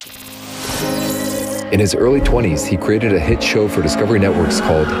In his early 20s, he created a hit show for Discovery Networks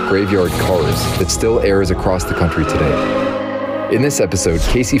called Graveyard Cars that still airs across the country today. In this episode,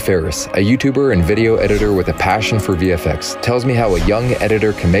 Casey Faris, a YouTuber and video editor with a passion for VFX, tells me how a young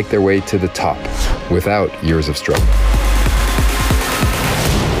editor can make their way to the top without years of struggle.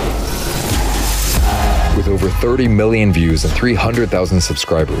 With over 30 million views and 300,000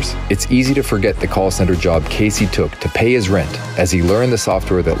 subscribers, it's easy to forget the call center job Casey took to pay his rent as he learned the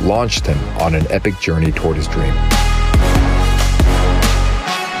software that launched him on an epic journey toward his dream.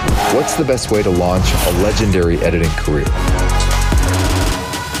 What's the best way to launch a legendary editing career?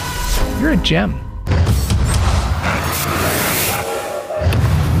 You're a gem.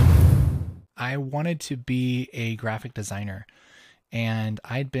 I wanted to be a graphic designer. And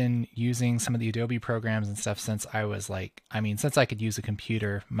I'd been using some of the Adobe programs and stuff since I was since I could use a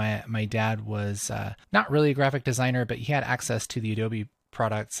computer. My dad was not really a graphic designer, but he had access to the Adobe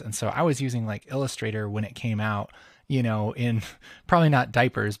products. And so I was using like Illustrator when it came out, in probably not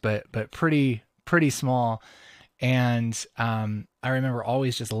diapers, but pretty small. And I remember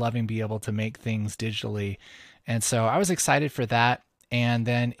always just loving being able to make things digitally. And so I was excited for that. And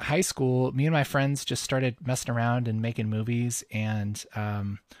then high school, me and my friends just started messing around and making movies. And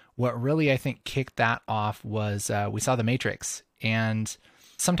what really, I think, kicked that off was we saw The Matrix. And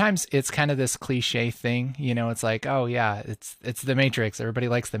sometimes it's kind of this cliche thing, it's like, oh yeah, it's The Matrix. Everybody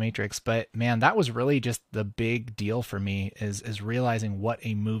likes The Matrix. But man, that was really just the big deal for me is realizing what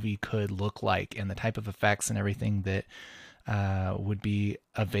a movie could look like and the type of effects and everything that would be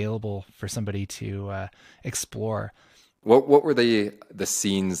available for somebody to explore. What were the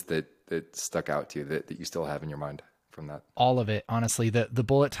scenes that stuck out to you that you still have in your mind from that? All of it, honestly. The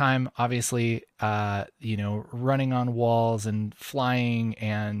bullet time, obviously, running on walls and flying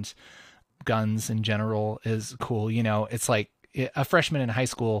and guns in general is cool. It's like a freshman in high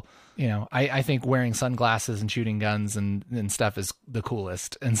school, I think wearing sunglasses and shooting guns and stuff is the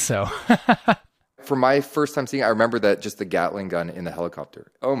coolest. And so for my first time seeing it, I remember that just the Gatling gun in the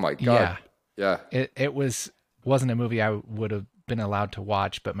helicopter. Oh my God. Yeah. It wasn't a movie I would have been allowed to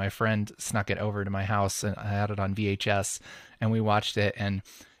watch, but my friend snuck it over to my house and I had it on VHS and we watched it, and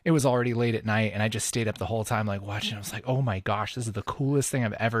it was already late at night and I just stayed up the whole time like watching. I was like, oh my gosh, this is the coolest thing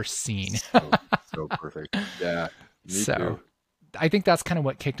I've ever seen. So perfect. Yeah. Me too. I think that's kind of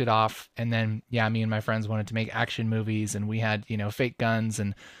what kicked it off. And then, me and my friends wanted to make action movies and we had, fake guns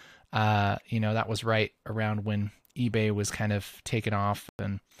and, that was right around when eBay was kind of taken off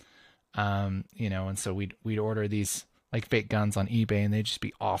and, and so we'd order these like fake guns on eBay and they'd just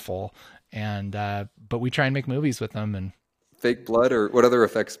be awful. And, but we try and make movies with them. And fake blood, or what other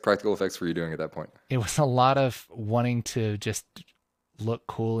practical effects were you doing at that point? It was a lot of wanting to just look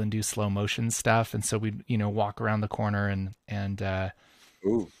cool and do slow motion stuff. And so we'd, walk around the corner and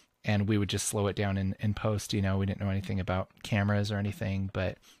we would just slow it down in post. We didn't know anything about cameras or anything,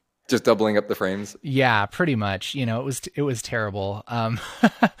 but just doubling up the frames. Yeah, pretty much. It was terrible.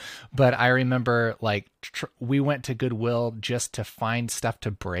 But I remember we went to Goodwill just to find stuff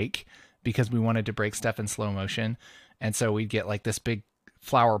to break because we wanted to break stuff in slow motion. And so we'd get like this big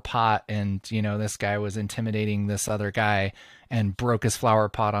flower pot and, this guy was intimidating this other guy and broke his flower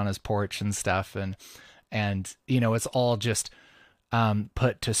pot on his porch and stuff. And it's all just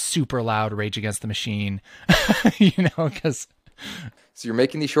put to super loud Rage Against the Machine, because... So you're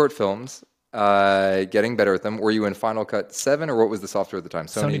making these short films, getting better at them. Were you in Final Cut 7 or what was the software at the time?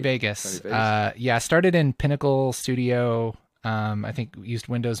 Sony Vegas. I started in Pinnacle Studio. I think we used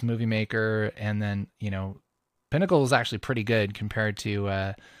Windows Movie Maker, and then, Pinnacle was actually pretty good compared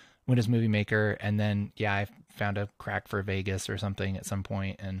to Windows Movie Maker. And then, I found a crack for Vegas or something at some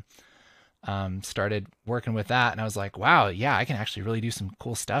point and started working with that. And I was like, wow, I can actually really do some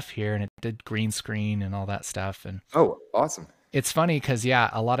cool stuff here. And it did green screen and all that stuff. And oh, awesome. It's funny because,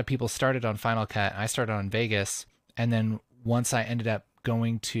 a lot of people started on Final Cut. I started on Vegas. And then once I ended up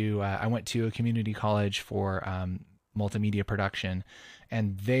going to, I went to a community college for multimedia production,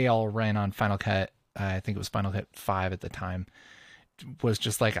 and they all ran on Final Cut. I think it was Final Cut 5 at the time. It was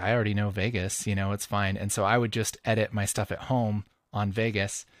just like, I already know Vegas, it's fine. And so I would just edit my stuff at home on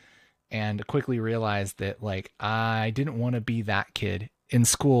Vegas and quickly realized that I didn't want to be that kid in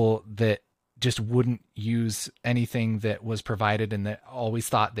school that just wouldn't use anything that was provided and that always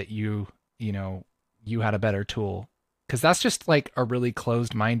thought that you had a better tool. Cause that's just like a really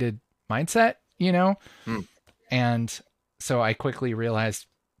closed-minded mindset, And so I quickly realized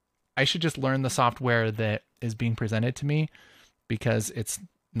I should just learn the software that is being presented to me because it's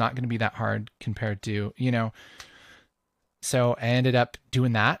not going to be that hard compared to, so I ended up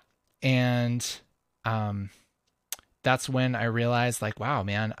doing that. And, that's when I realized wow,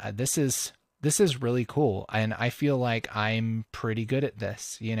 man, this is this is really cool. And I feel like I'm pretty good at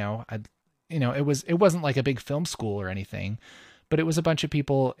this. It wasn't like a big film school or anything, but it was a bunch of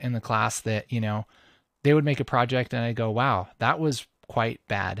people in the class that, they would make a project and I'd go, wow, that was quite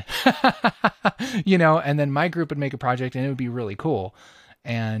bad, and then my group would make a project and it would be really cool.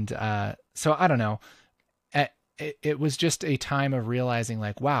 And so I don't know. It was just a time of realizing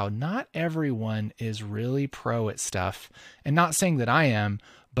like, wow, not everyone is really pro at stuff, and not saying that I am,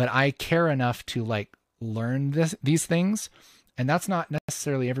 but I care enough to like learn these things. And that's not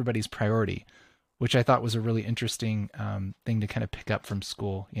necessarily everybody's priority, which I thought was a really interesting thing to kind of pick up from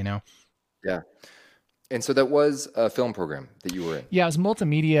school, Yeah. And so that was a film program that you were in. Yeah, it was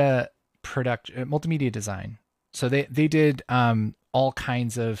multimedia design. So they did all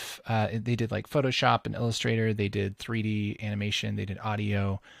kinds of, they did like Photoshop and Illustrator. They did 3D animation. They did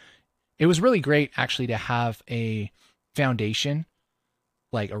audio. It was really great actually to have a foundation,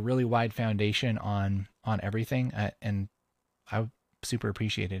 like a really wide foundation on everything. And I super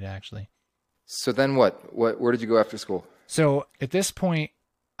appreciated it actually. So then where did you go after school? So at this point,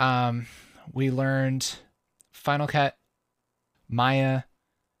 we learned Final Cut, Maya,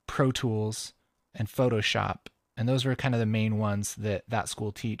 Pro Tools, and Photoshop. And those were kind of the main ones that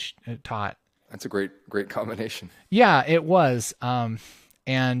school taught. That's a great combination. Yeah, it was. And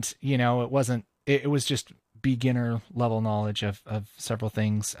it was just beginner level knowledge of several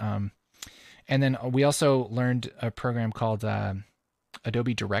things. And then we also learned a program called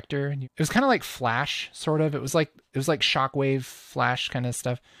Adobe Director. It was kind of like Flash, sort of. It was like Shockwave Flash kind of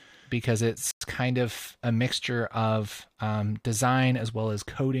stuff, because it's kind of a mixture of design as well as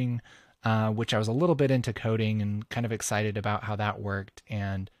coding, which I was a little bit into coding and kind of excited about how that worked.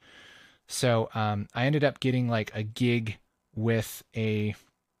 And so I ended up getting like a gig with the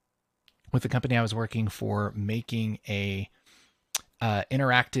company I was working for, making a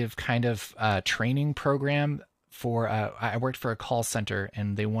interactive kind of training program for, I worked for a call center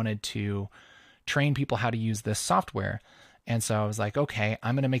and they wanted to train people how to use this software. And so I was like, okay,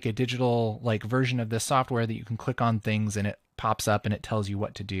 I'm going to make a digital like version of this software that you can click on things and it pops up and it tells you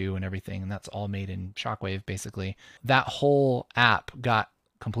what to do and everything. And that's all made in Shockwave, basically. That whole app got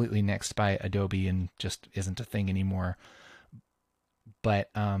completely nixed by Adobe and just isn't a thing anymore.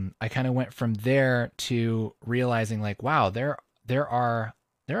 But I kind of went from there to realizing like, wow, there are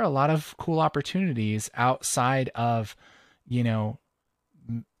a lot of cool opportunities outside of,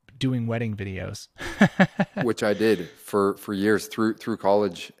 doing wedding videos, which I did for years through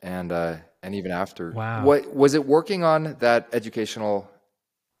college and even after. Wow. What was it working on that educational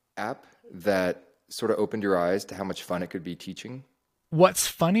app that sort of opened your eyes to how much fun it could be teaching? What's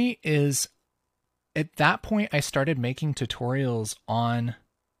funny is at that point I started making tutorials on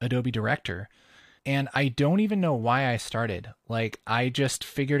Adobe Director, and I don't even know why I started. Like, I just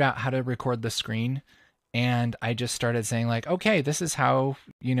figured out how to record the screen. And I just started saying like, okay, this is how,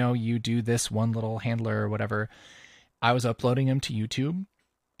 you do this one little handler or whatever. I was uploading them to YouTube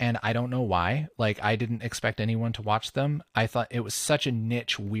and I don't know why. Like, I didn't expect anyone to watch them. I thought it was such a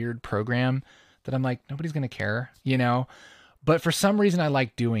niche, weird program that I'm like, nobody's going to care, but for some reason I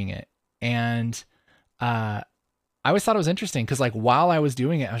liked doing it. And, I always thought it was interesting because like while I was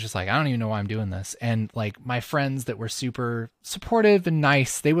doing it, I was just like, I don't even know why I'm doing this. And like my friends that were super supportive and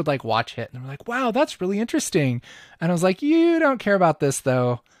nice, they would like watch it and they were like, wow, that's really interesting. And I was like, you don't care about this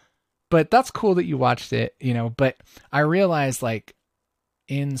though, but that's cool that you watched it, but I realized like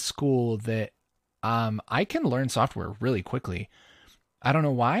in school that I can learn software really quickly. I don't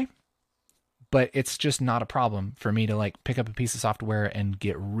know why, but it's just not a problem for me to like pick up a piece of software and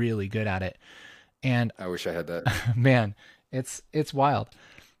get really good at it. And I wish I had that. Man, it's wild.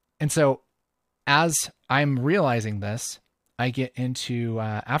 And so as I'm realizing this, I get into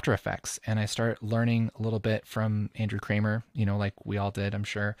After Effects and I start learning a little bit from Andrew Kramer, like we all did, I'm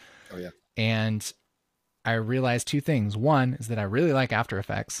sure. Oh yeah. And I realized two things. One is that I really like After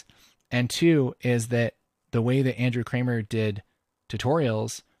Effects. And two is that the way that Andrew Kramer did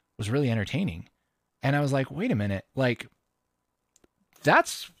tutorials was really entertaining. And I was like, wait a minute, like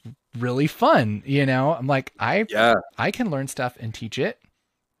that's really fun. I'm like, I can learn stuff and teach it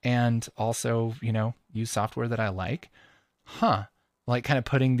and also, use software that I like. Like kind of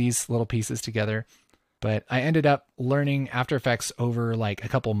putting these little pieces together. But I ended up learning After Effects over like a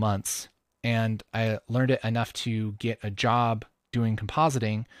couple months, and I learned it enough to get a job doing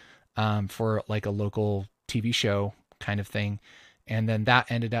compositing for like a local TV show kind of thing. And then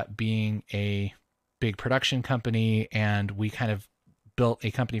that ended up being a big production company, and we kind of built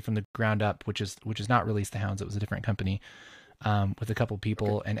a company from the ground up, which is not Release the Hounds. It was a different company with a couple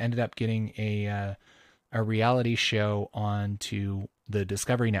people, and ended up getting a reality show onto the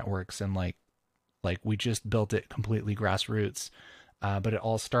Discovery networks and like Like we just built it completely grassroots. But it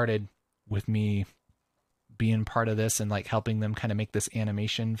all started with me being part of this and like helping them kind of make this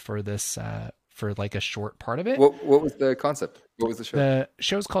animation for this, for like a short part of it. What was the concept? What was the show? The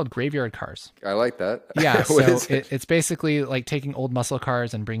show's called Graveyard Cars. I like that. Yeah. What So is it? it's basically like taking old muscle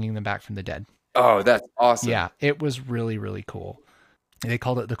cars and bringing them back from the dead. Oh, that's awesome. Yeah. It was really, really cool. They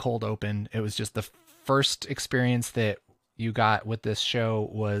called it the cold open. It was just the first experience that you got with this show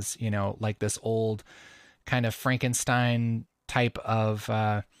was, you know, like this old kind of Frankenstein type of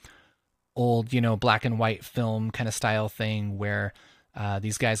old, you know, black and white film kind of style thing where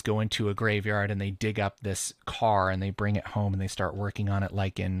these guys go into a graveyard and they dig up this car and they bring it home and they start working on it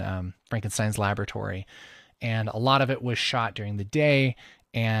like in Frankenstein's laboratory. And a lot of it was shot during the day,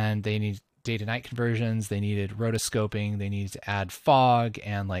 and they need day to night conversions. They needed rotoscoping. They needed to add fog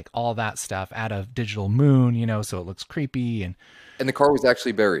and like all that stuff, add a digital moon, you know, so it looks creepy. And the car was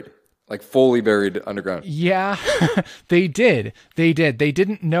actually buried, like fully buried underground. Yeah, they did. They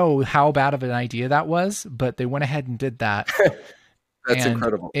didn't know how bad of an idea that was, but they went ahead and did that. That's and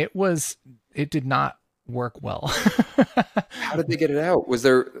incredible. It did not work well. How did they get it out? Was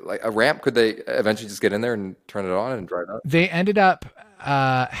there like a ramp? Could they eventually just get in there and turn it on and dry it out? They ended up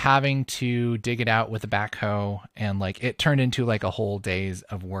having to dig it out with a backhoe, and like it turned into like a whole days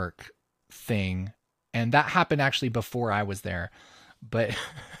of work thing. And that happened actually before I was there, but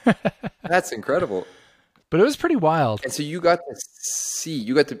That's incredible. But it was pretty wild. And so you got to see,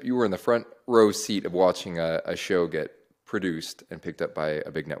 you were in the front row seat of watching a show get produced and picked up by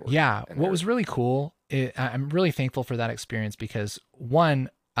a big network. Yeah. What was really cool, I'm really thankful for that experience because one,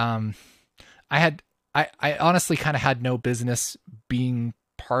 I honestly kind of had no business being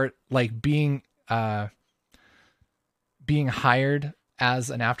being hired as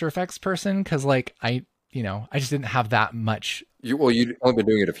an After Effects person. Cause like I just didn't have that much. You'd only been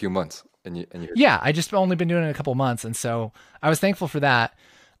doing it a few months. Yeah, I just only been doing it a couple months. And so I was thankful for that.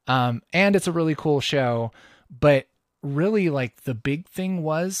 And it's a really cool show, but really like the big thing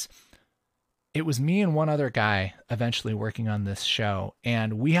was it was me and one other guy eventually working on this show,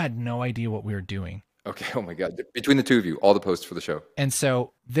 and we had no idea what we were doing. Okay. Oh my God. Between the two of you, all the posts for the show. And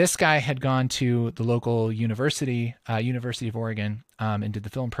so this guy had gone to the local university, University of Oregon, and did the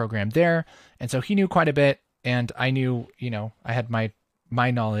film program there. And so he knew quite a bit. And I knew, I had my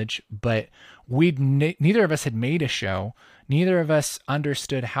knowledge, but neither of us had made a show. Neither of us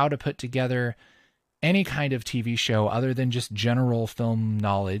understood how to put together any kind of TV show other than just general film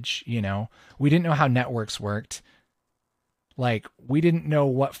knowledge. We didn't know how networks worked. Like, we didn't know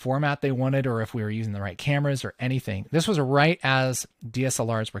what format they wanted or if we were using the right cameras or anything. This was right as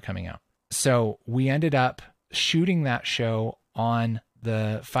DSLRs were coming out. So we ended up shooting that show on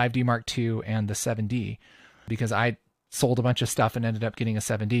the 5D Mark II and the 7D because I sold a bunch of stuff and ended up getting a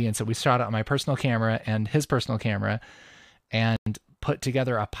 7D. And so we shot it on my personal camera and his personal camera and put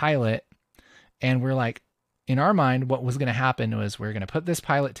together a pilot. And we're like, in our mind, what was going to happen was we're going to put this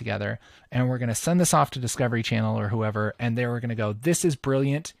pilot together and we're going to send this off to Discovery Channel or whoever. And they were going to go, this is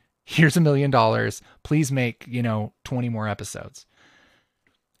brilliant. Here's $1 million. Please make, 20 more episodes.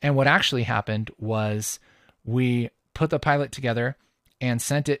 And what actually happened was we put the pilot together and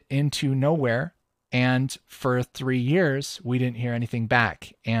sent it into nowhere. And for 3 years, we didn't hear anything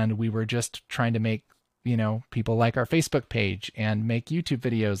back. And we were just trying to make, people like our Facebook page and make YouTube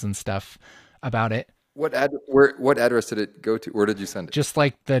videos and stuff about it. What address did it go to? Where did you send it? Just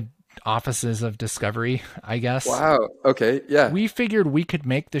like the offices of Discovery, I guess. Wow. Okay. Yeah. We figured we could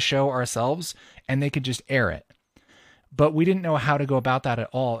make the show ourselves and they could just air it. But we didn't know how to go about that at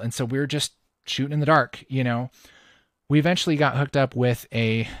all. And so we were just shooting in the dark, We eventually got hooked up with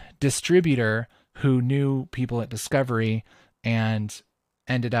a distributor who knew people at Discovery and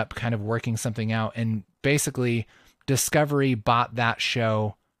ended up kind of working something out. And basically Discovery bought that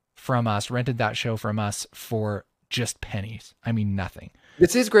show from us, rented that show from us for just pennies. I mean, nothing.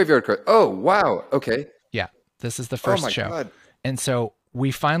 This is Graveyard Cars. Oh, wow. Okay. Yeah. This is the first show. God. And so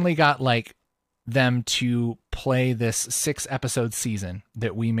we finally got like them to play this 6-episode season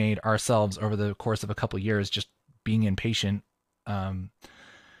that we made ourselves over the course of a couple of years, just being impatient.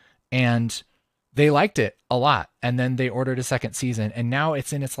 And they liked it a lot. And then they ordered a second season, and now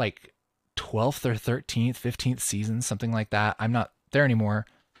it's in its like 12th or 13th, 15th season, something like that. I'm not there anymore.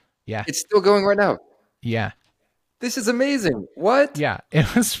 Yeah. It's still going right now. Yeah. This is amazing. What? Yeah.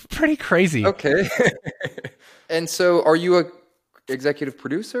 It was pretty crazy. Okay. And so are you a executive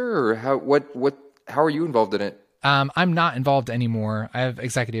producer, or how are you involved in it? I'm not involved anymore. I have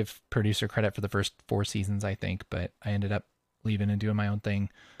executive producer credit for the first 4 seasons, I think, but I ended up leaving and doing my own thing.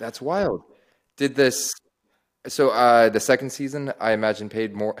 That's wild. Did this So the second season, I imagine,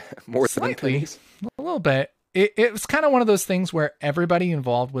 paid more more than Slightly, pennies. a little bit. It was kind of one of those things where everybody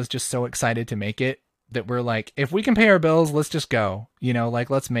involved was just so excited to make it that we're like, if we can pay our bills, let's just go, like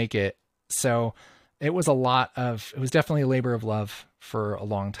let's make it. So it was it was definitely a labor of love for a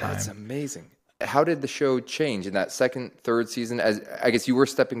long time. That's amazing. How did the show change in that second, third season? As I guess you were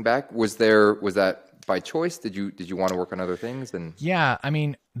stepping back. Was that by choice? Did you want to work on other things? And Yeah, I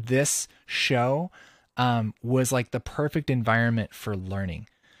mean, this show was like the perfect environment for learning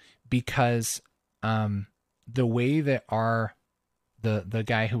because the way that the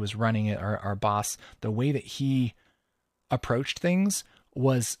guy who was running it, our boss, the way that he approached things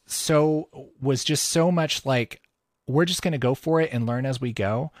was just so much like, we're just going to go for it and learn as we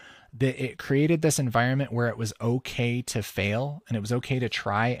go, that it created this environment where it was okay to fail and it was okay to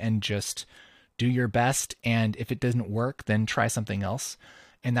try and just do your best. And if it doesn't work, then try something else.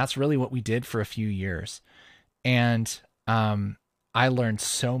 And that's really what we did for a few years. And I learned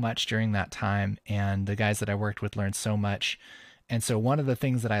so much during that time, and the guys that I worked with learned so much. And so one of the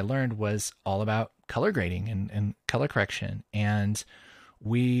things that I learned was all about color grading and color correction. And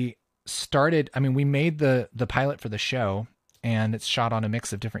we made the pilot for the show, and it's shot on a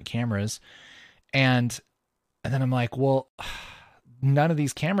mix of different cameras. And then I'm like, well, none of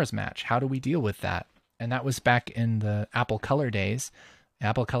these cameras match. How do we deal with that? And that was back in the Apple Color days.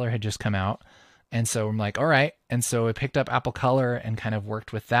 Apple Color had just come out. And so I'm like, all right. And so I picked up Apple Color and kind of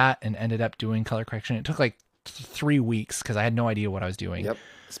worked with that and ended up doing color correction. It took like 3 weeks because I had no idea what I was doing. Yep.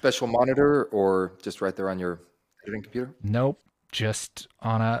 Special monitor or just right there on your editing computer? Nope. Just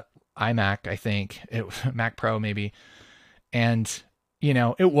on a iMac, I think. Mac Pro maybe. And,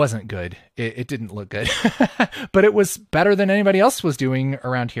 it wasn't good. It didn't look good. But it was better than anybody else was doing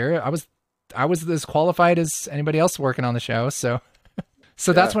around here. I was as qualified as anybody else working on the show. So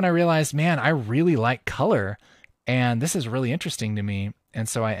that's when I realized, man, I really like color and this is really interesting to me. And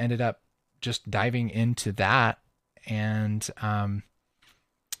so I ended up just diving into that. And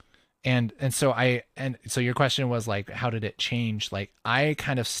so your question was like, how did it change? Like I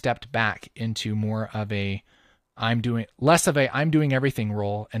kind of stepped back into more of I'm doing everything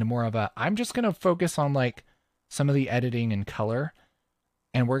role and more of I'm just going to focus on like some of the editing and color,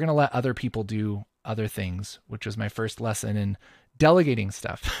 and we're going to let other people do other things, which was my first lesson in delegating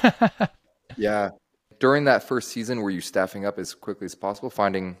stuff. Yeah. During that first season, were you staffing up as quickly as possible?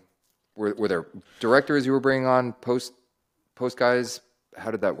 Were there directors you were bringing on, post guys? How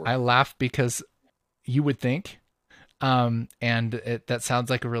did that work? I laugh because you would think, that sounds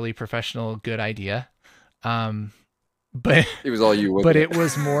like a really professional, good idea. But it was all you. But it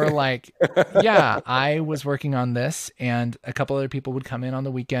was more like, yeah, I was working on this and a couple other people would come in on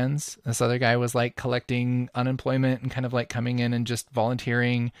the weekends. This other guy was like collecting unemployment and kind of like coming in and just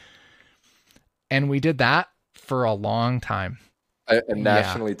volunteering. And we did that for a long time. A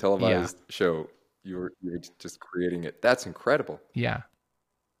nationally televised show. You were just creating it. That's incredible. Yeah.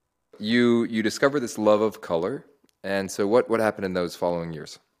 You discovered this love of color. And so what happened in those following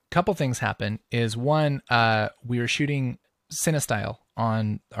years? Couple things happened is one, we were shooting CineStyle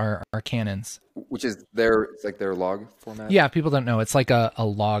on our Canons, which is it's like their log format. Yeah, people don't know. It's like a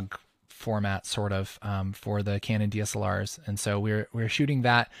log format sort of for the Canon DSLRs. And so we were shooting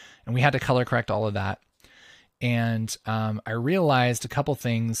that and we had to color correct all of that. And I realized a couple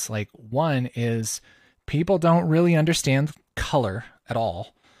things. Like one is people don't really understand color at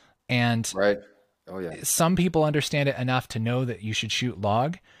all. And right. Oh yeah. Some people understand it enough to know that you should shoot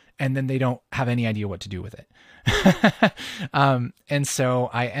log, and then they don't have any idea what to do with it. And so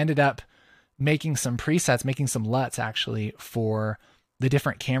I ended up making some presets, making some LUTs actually for the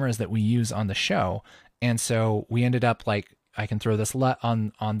different cameras that we use on the show. And so we ended up like, I can throw this LUT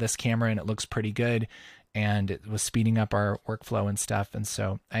on this camera and it looks pretty good. And it was speeding up our workflow and stuff. And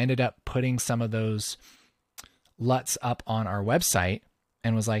so I ended up putting some of those LUTs up on our website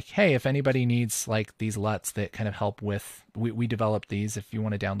and was like, hey, if anybody needs like these LUTs that kind of help with, we developed these. If you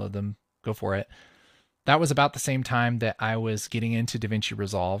want to download them, go for it. That was about the same time that I was getting into DaVinci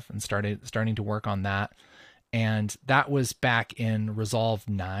Resolve and starting to work on that. And that was back in Resolve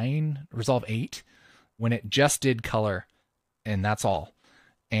 8, when it just did color and that's all.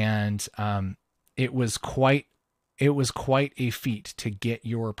 And it was quite a feat to get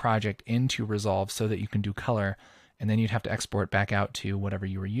your project into Resolve so that you can do color, and then you'd have to export back out to whatever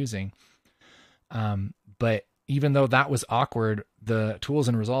you were using. But even though that was awkward, the tools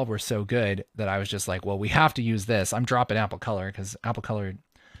in Resolve were so good that I was just like, well, we have to use this. I'm dropping Apple Color because Apple Color,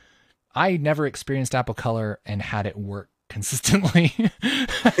 I never experienced Apple Color and had it work consistently.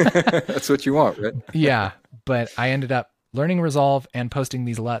 That's what you want, right? Yeah. But I ended up learning Resolve and posting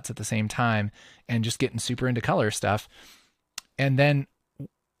these LUTs at the same time and just getting super into color stuff. And then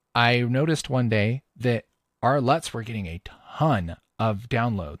I noticed one day that our LUTs were getting a ton of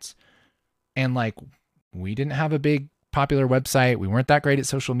downloads. And like, we didn't have a big popular website. We weren't that great at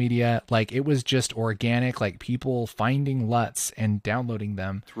social media. Like, it was just organic, like people finding LUTs and downloading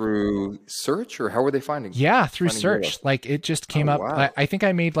them. Through search, or how were they finding? Yeah, through finding search. Like, it just came up. Wow. I think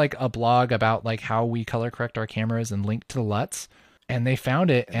I made like a blog about like how we color correct our cameras and linked to the LUTs, and they found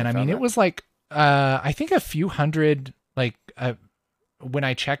it. And I mean, it was like, I think a few hundred, like, when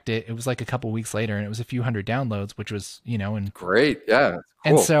I checked it, it was like a couple weeks later, and it was a few hundred downloads, which was, you know, and great. Yeah. Cool.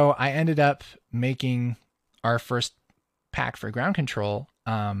 And so I ended up making our first pack for ground control,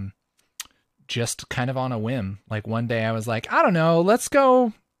 just kind of on a whim. Like, one day I was like, I don't know, let's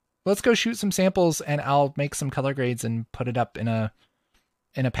go shoot some samples, and I'll make some color grades and put it up in a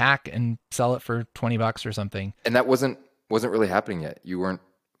pack and sell it for $20 or something. And that wasn't really happening yet. You weren't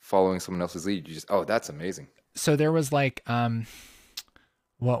following someone else's lead. You just, oh, that's amazing. So there was like,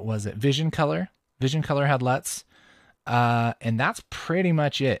 what was it? Vision Color had LUTs. And that's pretty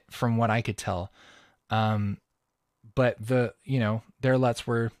much it from what I could tell. But their LUTs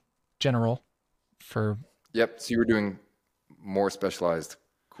were general for. Yep. So you were doing more specialized,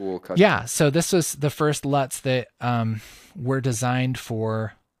 cool custom. Yeah. So this was the first LUTs that, were designed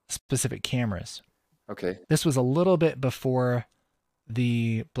for specific cameras. Okay. This was a little bit before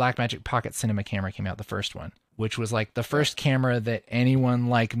the Blackmagic Pocket Cinema camera came out, the first one, which was like the first camera that anyone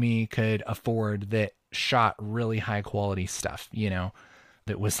like me could afford that shot really high quality stuff, you know,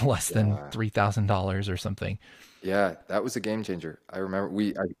 that was less than $3,000 or something. Yeah, that was a game changer. I remember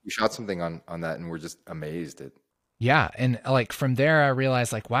we shot something on that, and we're just amazed at. Yeah, and like from there I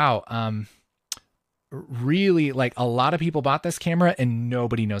realized like, wow, really, like, a lot of people bought this camera and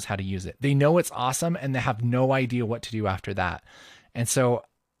nobody knows how to use it. They know it's awesome and they have no idea what to do after that. And so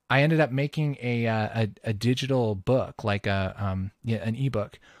I ended up making a digital book, like an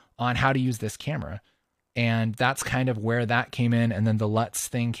ebook on how to use this camera. And that's kind of where that came in. And then the LUTs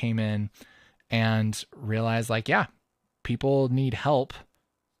thing came in, and realized like, yeah, people need help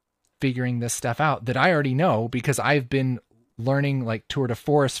figuring this stuff out that I already know, because I've been learning like tour de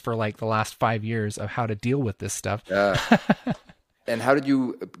force for like the last 5 years of how to deal with this stuff. Yeah. And how did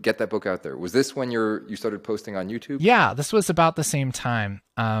you get that book out there? Was this when you started posting on YouTube? Yeah, this was about the same time.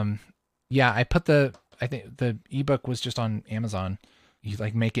 Yeah, I think the ebook was just on Amazon. You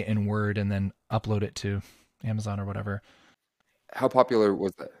like make it in Word and then upload it to Amazon or whatever. How popular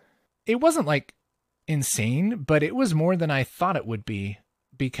was that? It wasn't like insane, but it was more than I thought it would be,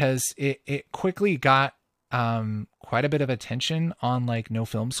 because it quickly got quite a bit of attention on like No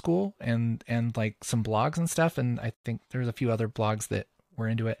Film School and like some blogs and stuff. And I think there's a few other blogs that were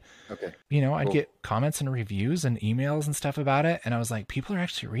into it. Okay. You know, I'd Cool. get comments and reviews and emails and stuff about it. And I was like, people are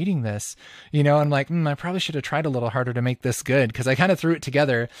actually reading this, you know, and I'm like, I probably should have tried a little harder to make this good, because I kind of threw it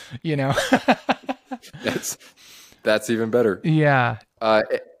together, you know. That's even better. Yeah.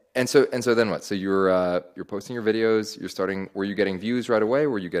 And so then what? So you're posting your videos, you're starting, were you getting views right away?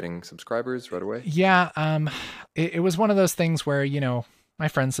 Were you getting subscribers right away? Yeah. It was one of those things where, you know, my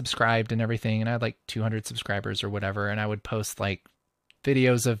friends subscribed and everything, and I had like 200 subscribers or whatever. And I would post like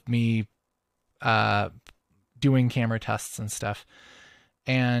videos of me, doing camera tests and stuff.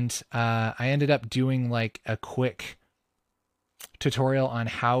 And, I ended up doing like a quick tutorial on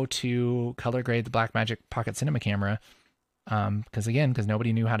how to color grade the Blackmagic Pocket Cinema camera. Because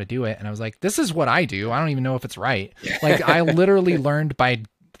nobody knew how to do it. And I was like, this is what I do. I don't even know if it's right. Like, I literally learned by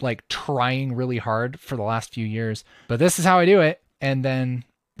like trying really hard for the last few years, but this is how I do it. And then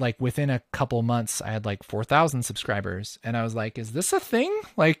like within a couple months, I had like 4,000 subscribers, and I was like, is this a thing?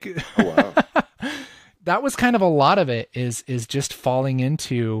 Like, Oh, wow. that was kind of a lot of it is just falling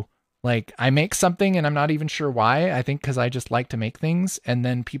into like, I make something and I'm not even sure why. I think because I just like to make things, and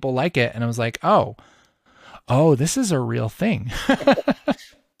then people like it. And I was like, oh, this is a real thing.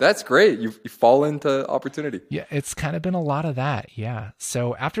 That's great. You fall into opportunity. Yeah, it's kind of been a lot of that. Yeah.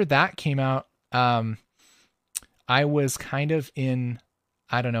 So after that came out, I was kind of in,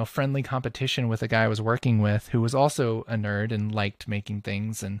 I don't know, friendly competition with a guy I was working with who was also a nerd and liked making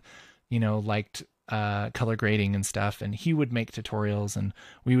things and, you know, liked color grading and stuff. And he would make tutorials, and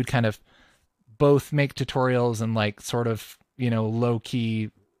we would kind of both make tutorials and like sort of, you know, low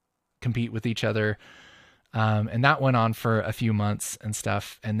key compete with each other. And that went on for a few months and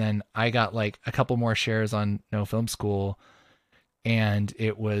stuff. And then I got like a couple more shares on No Film School, and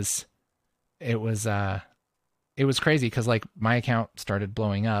it was it was crazy because like my account started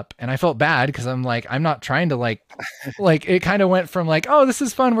blowing up and I felt bad because I'm like, I'm not trying to like it kind of went from like, oh, this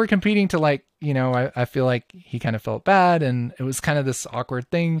is fun, we're competing, to like, you know, I feel like he kind of felt bad and it was kind of this awkward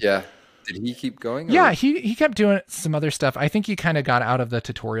thing. Yeah. Did he keep going? Or? Yeah, he kept doing some other stuff. I think he kind of got out of the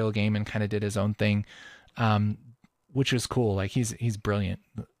tutorial game and kind of did his own thing, which was cool. Like he's brilliant,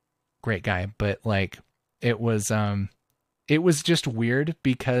 great guy. But like it was just weird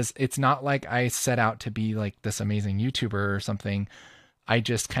because it's not like I set out to be like this amazing YouTuber or something. I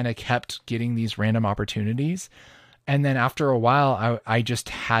just kind of kept getting these random opportunities, and then after a while, I just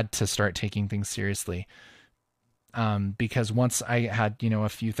had to start taking things seriously. Because once I had, you know, a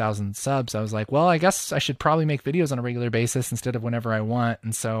few thousand subs, I was like, well, I guess I should probably make videos on a regular basis instead of whenever I want.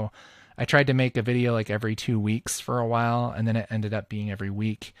 And so I tried to make a video like every 2 weeks for a while, and then it ended up being every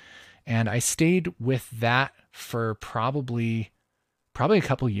week. And I stayed with that for probably a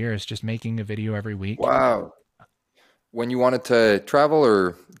couple years, just making a video every week. Wow. When you wanted to travel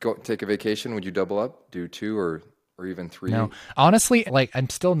or go take a vacation, would you double up, do 2 or even 3? No, honestly, like I'm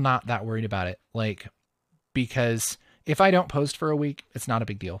still not that worried about it. Like, because if I don't post for a week, it's not a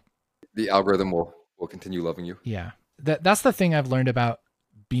big deal. The algorithm will continue loving you. Yeah. That's the thing I've learned about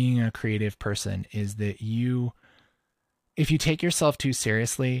being a creative person is that if you take yourself too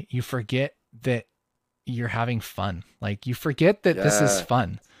seriously, you forget that you're having fun. Like you forget that this is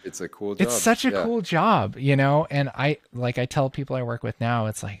fun. It's a cool job. It's such a cool job, you know? And I tell people I work with now,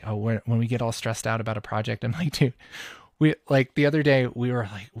 it's like, oh, when we get all stressed out about a project, I'm like, dude, we like the other day we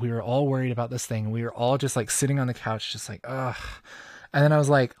were all worried about this thing. We were all just like sitting on the couch, just like, ugh. And then I was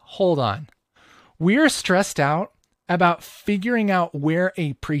like, hold on. We're stressed out about figuring out where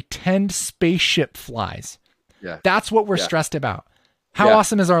a pretend spaceship flies. Yeah. That's what we're stressed about. How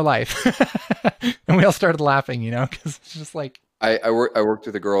awesome is our life? And we all started laughing, you know, because it's just like, I worked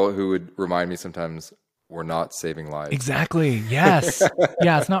with a girl who would remind me sometimes, we're not saving lives. Exactly. Yes.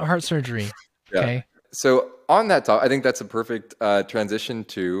 Yeah. It's not heart surgery. Okay. Yeah. So on that topic, I think that's a perfect transition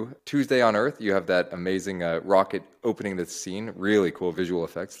to Tuesday on Earth. You have that amazing rocket opening the scene. Really cool visual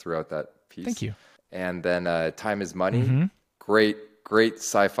effects throughout that piece. Thank you. And then Time is Money. Mm-hmm. Great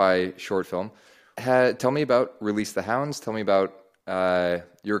sci-fi short film. Tell me about Release the Hounds. Tell me about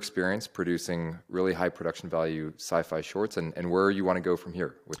your experience producing really high production value sci-fi shorts and where you want to go from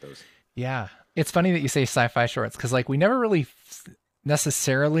here with those. Yeah. It's funny that you say sci-fi shorts because like we never really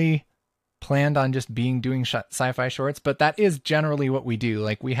necessarily planned on just doing sci-fi shorts, but that is generally what we do.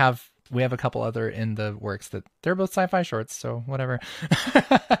 Like we have a couple other in the works that they're both sci-fi shorts, so whatever.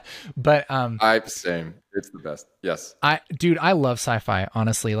 But same. It's the best. Yes. I love sci-fi,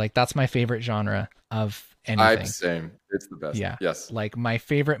 honestly. Like that's my favorite genre of anything. Same. It's the best. Yeah. Yes. Like my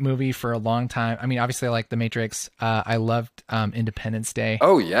favorite movie for a long time. I mean, obviously I like The Matrix. I loved Independence Day.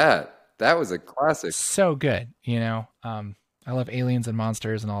 Oh yeah. That was a classic. So good, you know. I love aliens and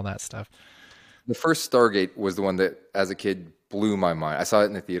monsters and all that stuff. The first Stargate was the one that, as a kid, blew my mind. I saw it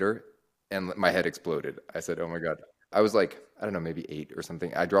in the theater, and my head exploded. I said, "Oh my god!" I was like, I don't know, maybe 8 or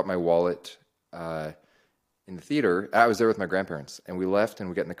something. I dropped my wallet in the theater. I was there with my grandparents, and we left, and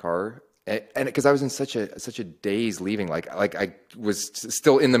we get in the car, and because I was in such a daze leaving, like I was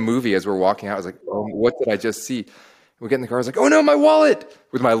still in the movie as we're walking out. I was like, "Oh, what did I just see?" We get in the car. I was like, "Oh no, my wallet!"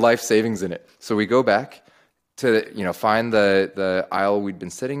 with my life savings in it. So we go back to, you know, find the aisle we'd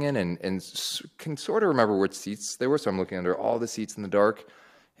been sitting in and can sort of remember which seats they were. So I'm looking under all the seats in the dark,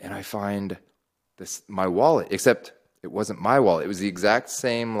 and I find my wallet, except it wasn't my wallet. It was the exact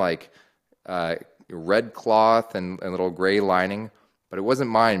same like red cloth and little gray lining, but it wasn't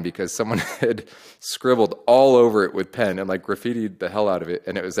mine because someone had scribbled all over it with pen and like graffitied the hell out of it,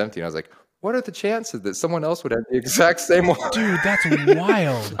 and it was empty. And I was like, what are the chances that someone else would have the exact same one? Dude, that's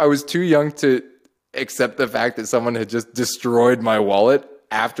wild. I was too young to accept the fact that someone had just destroyed my wallet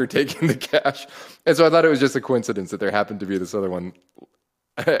after taking the cash. And so I thought it was just a coincidence that there happened to be this other one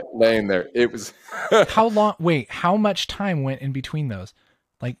laying there. It was how much time went in between those?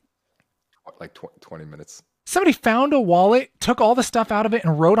 Like 20 minutes. Somebody found a wallet, took all the stuff out of it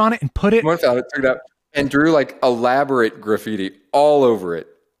and wrote on it and put it. Someone found it, took it out, and drew like elaborate graffiti all over it.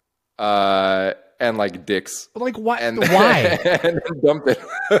 And like dicks. Like what? Why? And dump it.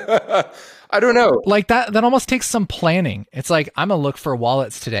 I don't know. Like that almost takes some planning. It's like, I'm gonna look for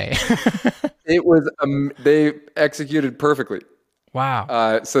wallets today. It was they executed perfectly.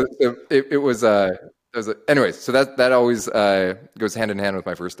 Wow. So it was anyways, so that always goes hand in hand with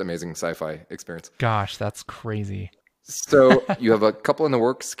my first amazing sci-fi experience. Gosh, that's crazy. So you have a couple in the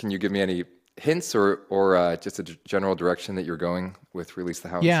works. Can you give me any hints or just a general direction that you're going with Release the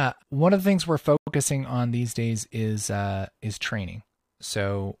Hounds? Yeah, one of the things we're focusing on these days is training.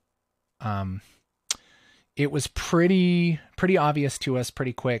 So, it was pretty obvious to us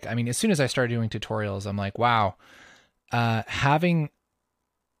pretty quick. I mean, as soon as I started doing tutorials, I'm like, wow, having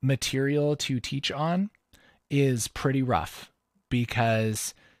material to teach on is pretty rough,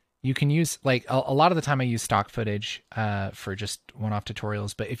 because you can use, like, a lot of the time I use stock footage for just one-off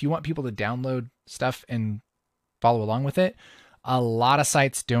tutorials. But if you want people to download stuff and follow along with it, a lot of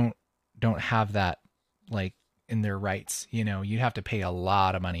sites don't have that, like, in their rights. You know, you have to pay a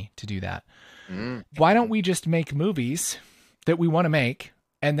lot of money to do that. Why don't we just make movies that we want to make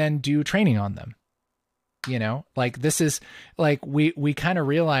and then do training on them? You know, like, this is like, we kind of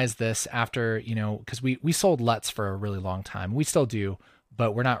realized this after, you know, because we sold LUTs for a really long time. We still do,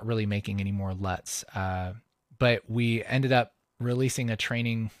 but we're not really making any more LUTs. But we ended up releasing a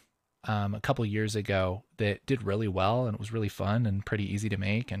training a couple years ago that did really well, and it was really fun and pretty easy to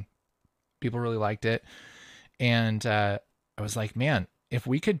make, and people really liked it. And I was like, man, if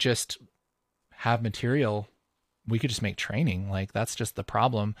we could just have material, we could just make training. Like, that's just the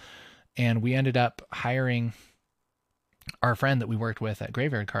problem. And we ended up hiring our friend that we worked with at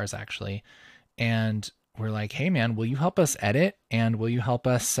Graveyard Cars, actually. And we're like, hey man, will you help us edit? And will you help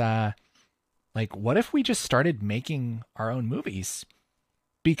us, like, what if we just started making our own movies?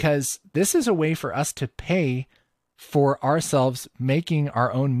 Because this is a way for us to pay for ourselves making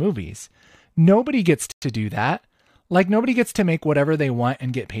our own movies. Nobody gets to do that. Like, nobody gets to make whatever they want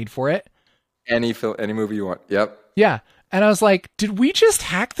and get paid for it. Any movie you want. Yep. Yeah. And I was like, did we just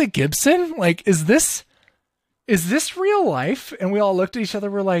hack the Gibson? Like, is this real life? And we all looked at each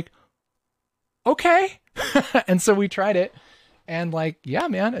other. We're like, okay. And so we tried it, and, like, yeah,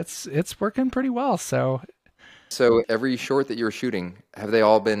 man, it's working pretty well. So every short that you're shooting, have they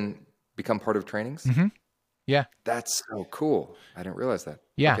all become part of trainings? Mm-hmm. Yeah. That's so cool. I didn't realize that.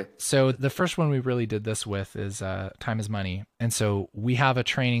 Yeah. Okay. So the first one we really did this with is Time is Money. And so we have a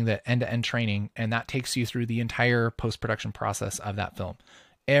training, that end-to-end training, and that takes you through the entire post-production process of that film.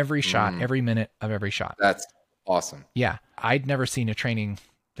 Every shot, every minute of every shot. That's awesome. Yeah. I'd never seen a training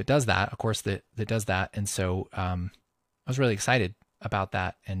that does that, of course, that does that. And so I was really excited about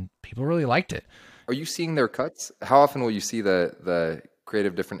that, and people really liked it. Are you seeing their cuts? How often will you see the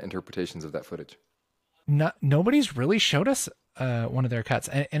creative different interpretations of that footage? Nobody's really showed us one of their cuts.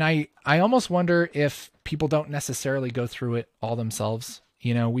 And I almost wonder if people don't necessarily go through it all themselves.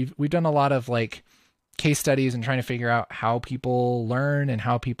 You know, we've done a lot of, like, case studies and trying to figure out how people learn and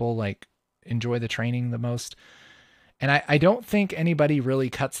how people, like, enjoy the training the most. And I don't think anybody really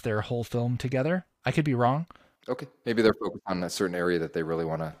cuts their whole film together. I could be wrong. Okay. Maybe they're focused on a certain area that they really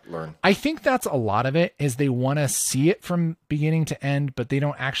want to learn. I think that's a lot of it, is they want to see it from beginning to end, but they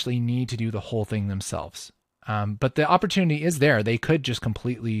don't actually need to do the whole thing themselves. But the opportunity is there. They could just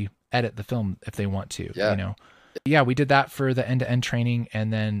completely edit the film if they want to, you know? Yeah, we did that for the end-to-end training.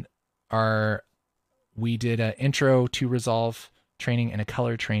 And then we did an intro to Resolve training and a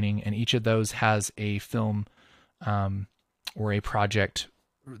color training. And each of those has a film or a project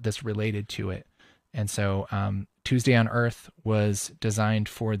that's related to it. And so Tuesday on Earth was designed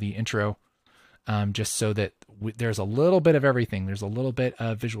for the intro, just so that there's a little bit of everything. There's a little bit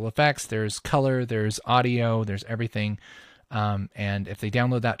of visual effects, there's color, there's audio, there's everything. And if they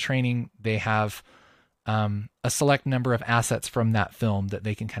download that training, they have a select number of assets from that film that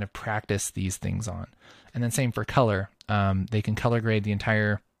they can kind of practice these things on. And then same for color. They can color grade the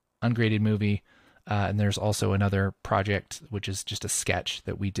entire ungraded movie. And there's also another project, which is just a sketch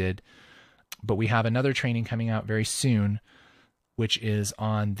that we did. But we have another training coming out very soon, which is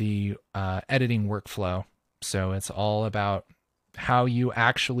on the editing workflow. So it's all about how you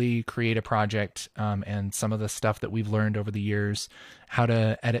actually create a project, and some of the stuff that we've learned over the years, how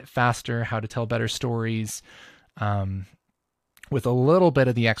to edit faster, how to tell better stories, with a little bit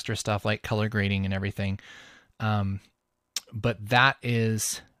of the extra stuff like color grading and everything. But that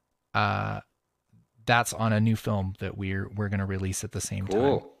is that's on a new film that we're going to release at the same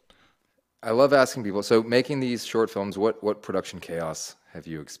time. I love asking people. So making these short films, what production chaos have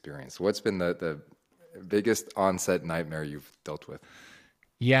you experienced? What's been the biggest on-set nightmare you've dealt with?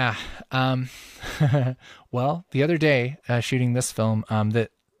 Yeah. Well, the other day, shooting this film,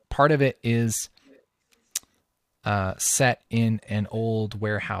 that part of it is set in an old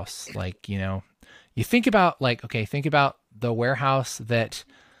warehouse. Like, you know, you think about, like, okay, think about the warehouse that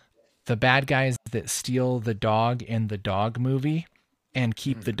the bad guys that steal the dog in the Dog movie and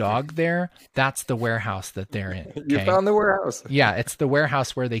keep the dog there. That's the warehouse that they're in. Okay? You found the warehouse. Yeah, it's the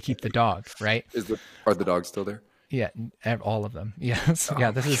warehouse where they keep the dog, right? Are the dogs still there? Yeah, all of them. Yes. Oh,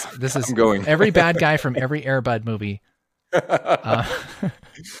 yeah, this is I'm going. Every bad guy from every Air Bud movie.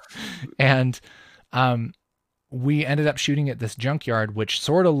 And we ended up shooting at this junkyard, which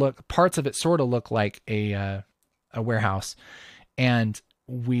parts of it sort of look like a warehouse. And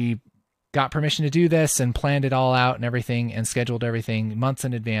we got permission to do this and planned it all out and everything and scheduled everything months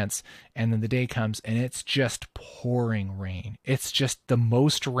in advance. And then the day comes and it's just pouring rain. It's just the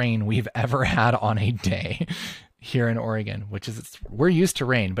most rain we've ever had on a day here in Oregon, we're used to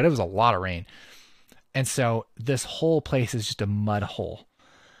rain, but it was a lot of rain. And so this whole place is just a mud hole.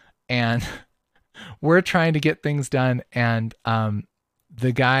 And we're trying to get things done. And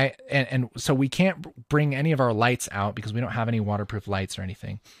the guy, and so we can't bring any of our lights out because we don't have any waterproof lights or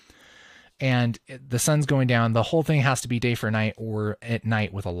anything. And the sun's going down. The whole thing has to be day for night or at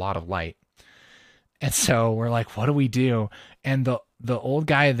night with a lot of light. And so we're like, what do we do? And the old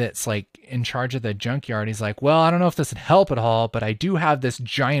guy that's like in charge of the junkyard, he's like, well, I don't know if this would help at all, but I do have this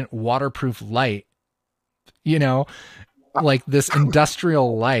giant waterproof light, like this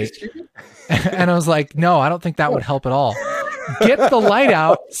industrial light. And I was like, no, I don't think that would help at all. Get the light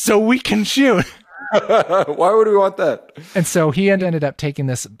out so we can shoot. Why would we want that? And so he ended up taking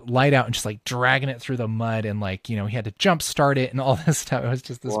this light out and just like dragging it through the mud and like, he had to jump start it and all this stuff. It was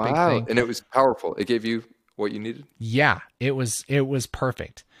just this big thing. And it was powerful. It gave you what you needed? Yeah, it was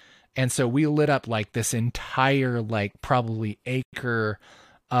perfect. And so we lit up like this entire, like probably acre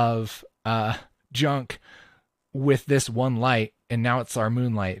of junk with this one light. And now it's our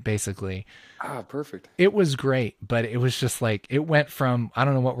moonlight, basically. Ah, perfect. It was great, but it was just like, it went from, I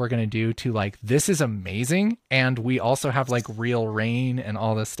don't know what we're going to do to like, this is amazing. And we also have like real rain and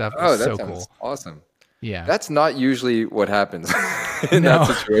all this stuff. Oh, that's so cool. Sounds awesome. Yeah. That's not usually what happens in that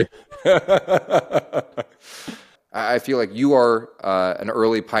situation. I feel like you are an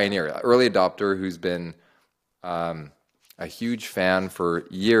early pioneer, early adopter who's been a huge fan for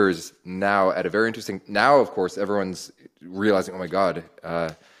years now at a very interesting, now of course everyone's realizing, oh my God,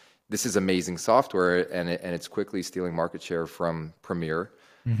 this is amazing software and it's quickly stealing market share from Premiere.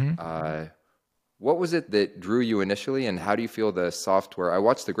 Mm-hmm. What was it that drew you initially and how do you feel the software? I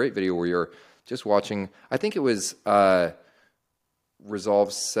watched the great video where you're just watching, I think it was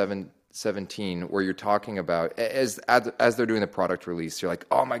Resolve 17 where you're talking about, as they're doing the product release, you're like,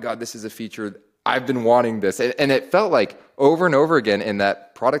 oh my God, this is a feature, I've been wanting this. And it felt like over and over again in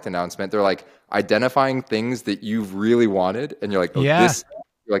that product announcement, they're like identifying things that you've really wanted. And you're like, oh, yeah.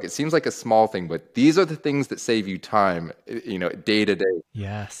 Like, it seems like a small thing, but these are the things that save you time, day to day.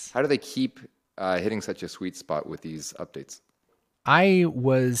 Yes. How do they keep hitting such a sweet spot with these updates? I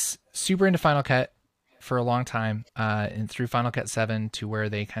was super into Final Cut for a long time, and through Final Cut 7 to where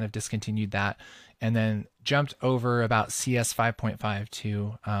they kind of discontinued that and then jumped over about CS 5.5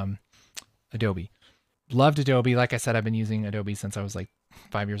 to Adobe. Loved Adobe. Like I said, I've been using Adobe since I was like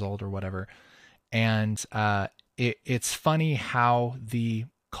 5 years old or whatever. And it's funny how the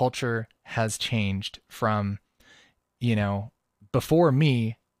culture has changed from, before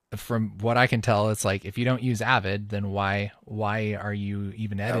me, from what I can tell, it's like, if you don't use Avid, then why are you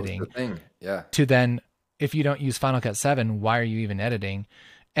even editing? That was the thing. Yeah. To then, if you don't use Final Cut 7, why are you even editing?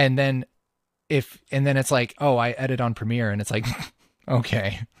 And then it's like, oh, I edit on Premiere, and it's like,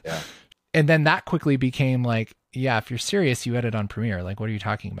 okay. Yeah. And then that quickly became like, yeah, if you're serious, you edit on Premiere. Like, what are you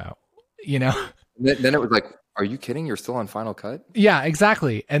talking about? Then it was like, are you kidding? You're still on Final Cut? Yeah,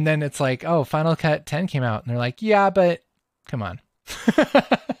 exactly. And then it's like, oh, Final Cut 10 came out, and they're like, yeah, but come on.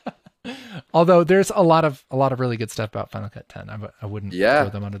 Although there's a lot of really good stuff about Final Cut 10. I wouldn't throw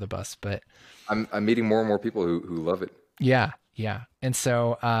them under the bus, but I'm meeting more and more people who love it. Yeah. And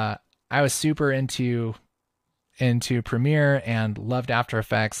so I was super into Premiere and loved After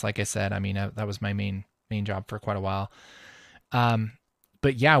Effects. Like I said, I mean, that was my main job for quite a while.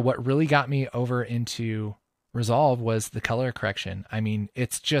 But yeah, what really got me over into Resolve was the color correction. I mean,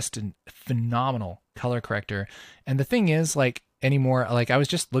 it's just a phenomenal color corrector. And the thing is, like, anymore, like I was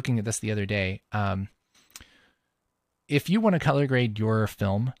just looking at this the other day. If you want to color grade your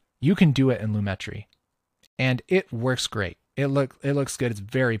film, you can do it in Lumetri, and it works great. It looks good. It's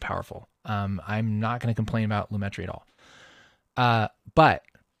very powerful. I'm not going to complain about Lumetri at all. But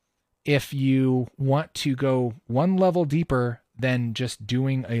if you want to go one level deeper than just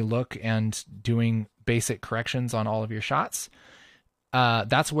doing a look and doing basic corrections on all of your shots,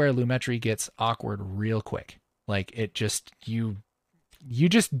 that's where Lumetri gets awkward real quick. Like, it just, you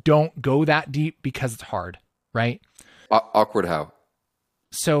just don't go that deep because it's hard, right? Awkward how?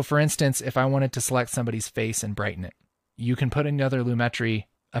 So for instance, if I wanted to select somebody's face and brighten it, you can put another Lumetri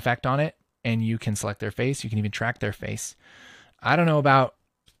effect on it and you can select their face. You can even track their face. I don't know about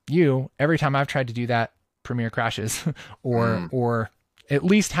you. Every time I've tried to do that, Premiere crashes or at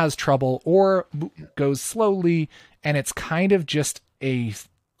least has trouble or goes slowly. And it's kind of just a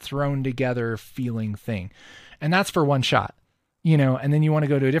thrown together feeling thing. And that's for one shot, you know, and then you want to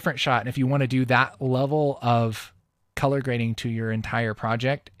go to a different shot. And if you want to do that level of color grading to your entire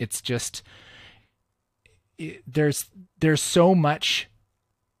project, it's just, there's so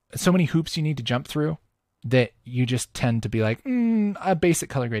many hoops you need to jump through that you just tend to be like, a basic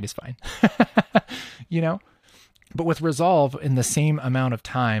color grade is fine, you know? But with Resolve, in the same amount of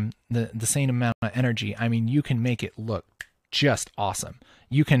time, the same amount of energy, I mean, you can make it look just awesome.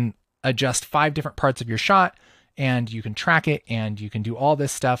 You can adjust 5 different parts of your shot, and you can track it, and you can do all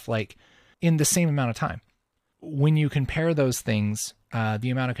this stuff like in the same amount of time. When you compare those things, the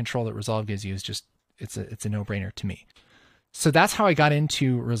amount of control that Resolve gives you is just, it's a no-brainer to me. So that's how I got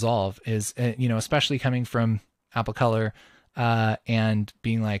into Resolve, is, you know, especially coming from Apple Color, and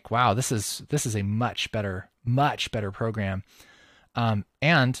being like, wow, this is a much better program.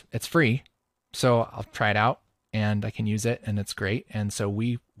 And it's free. So I'll try it out and I can use it and it's great. And so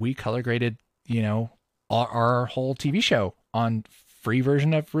we color graded, you know, our whole TV show on free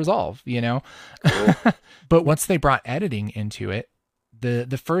version of Resolve, you know. Cool. But once they brought editing into it,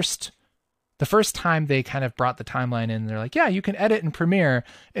 the first time they kind of brought the timeline in, they're like, yeah, you can edit in Premiere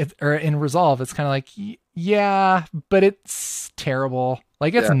or in Resolve. It's kind of like, yeah, but it's terrible.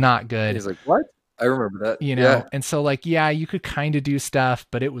 Like, it's not good. And he's like, what? I remember that. You know? Yeah. And so like, yeah, you could kind of do stuff,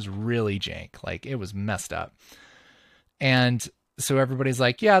 but it was really jank. Like, it was messed up. And so everybody's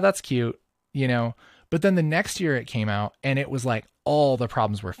like, yeah, that's cute, you know? But then the next year it came out and it was like all the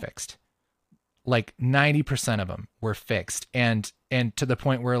problems were fixed. Like 90% of them were fixed. And to the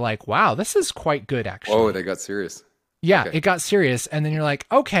point where like, wow, this is quite good actually. Oh, they got serious. Yeah, okay. It got serious. And then you're like,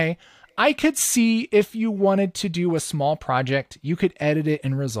 okay, I could see if you wanted to do a small project, you could edit it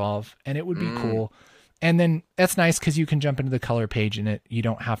in Resolve and it would be cool. And then that's nice because you can jump into the color page and you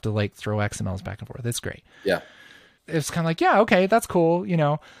don't have to like throw XMLs back and forth. It's great. Yeah. It's kind of like, yeah, okay, that's cool, you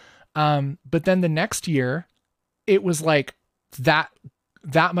know. But then the next year, it was like that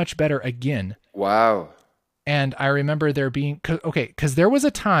much better again. Wow. And I remember there being, because there was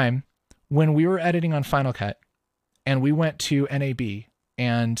a time when we were editing on Final Cut and we went to NAB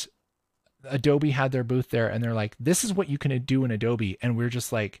and Adobe had their booth there and they're like, this is what you can do in Adobe. And we're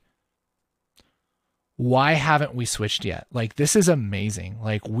just like, why haven't we switched yet? Like, this is amazing.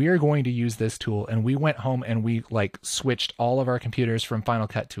 Like, we're going to use this tool. And we went home and we like switched all of our computers from Final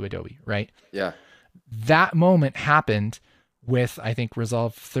Cut to Adobe, right? Yeah. That moment happened with, I think,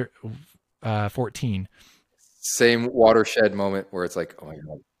 Resolve 14. Same watershed moment where it's like, oh my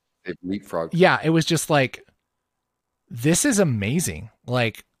God, they've leapfrogged. Yeah, it was just like, this is amazing.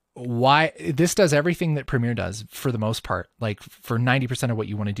 Like, why? This does everything that Premiere does for the most part, like for 90% of what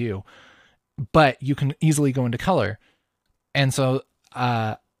you want to do, but you can easily go into color. And so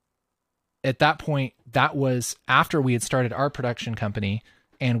at that point, that was after we had started our production company,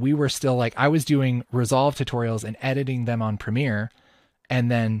 and we were still like, I was doing Resolve tutorials and editing them on Premiere and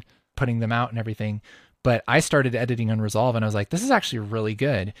then putting them out and everything. But I started editing on Resolve and I was like, this is actually really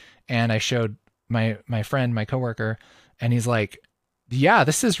good. And I showed my friend, my coworker, and he's like, yeah,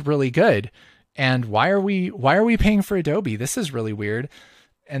 this is really good. And why are we paying for Adobe? This is really weird.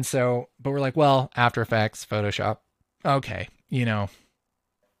 And so, but we're like, well, After Effects, Photoshop. Okay. You know?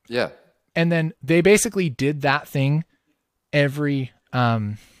 Yeah. And then they basically did that thing every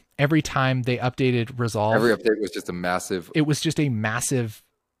time they updated Resolve. Every update was just a massive. It was just a massive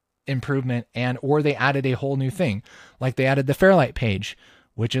improvement, or they added a whole new thing. Like they added the Fairlight page,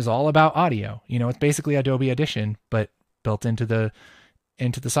 which is all about audio. You know, it's basically Adobe Audition, but built into the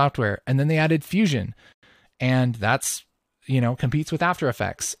software. And then they added Fusion, and that's, you know, competes with After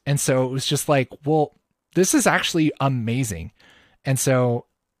Effects. And so it was just like, well, this is actually amazing. And so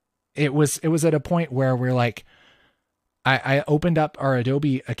it was at a point where we're like, I opened up our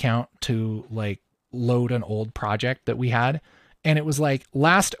Adobe account to like load an old project that we had. And it was like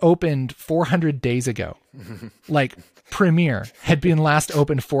last opened 400 days ago. Like Premiere had been last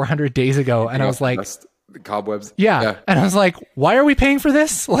opened 400 days ago. And I was like, the cobwebs. Yeah. And I was like, why are we paying for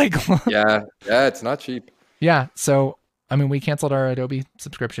this? Like, yeah, it's not cheap. Yeah. So, I mean, we canceled our Adobe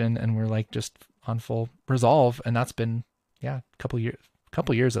subscription and we're like just on full Resolve. And that's been, a couple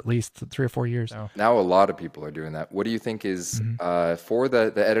years, at least 3 or 4 years. So. Now a lot of people are doing that. What do you think is for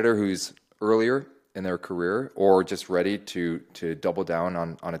the editor who's earlier in their career or just ready to double down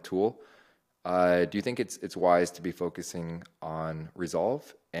on a tool? Do you think it's wise to be focusing on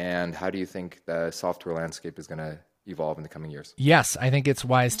Resolve? And how do you think the software landscape is going to evolve in the coming years? Yes, I think it's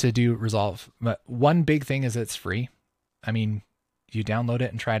wise to do Resolve. But one big thing is it's free. I mean, you download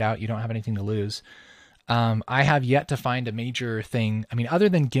it and try it out. You don't have anything to lose. I have yet to find a major thing. I mean, other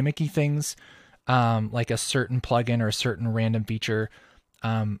than gimmicky things, like a certain plugin or a certain random feature,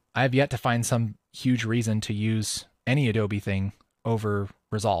 I have yet to find some huge reason to use any Adobe thing over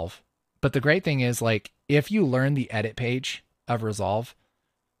Resolve. But the great thing is, like, if you learn the edit page of Resolve,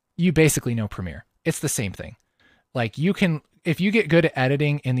 you basically know Premiere. It's the same thing. Like, you can, if you get good at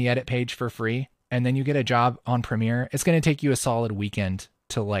editing in the edit page for free, and then you get a job on Premiere, it's going to take you a solid weekend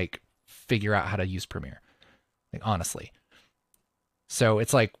to like figure out how to use Premiere. Like, honestly. So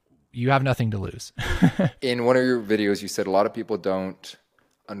it's like, you have nothing to lose. In one of your videos, you said a lot of people don't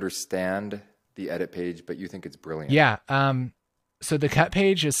understand the edit page, but you think it's brilliant. Yeah. So the cut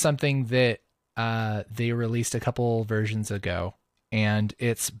page is something that they released a couple versions ago, and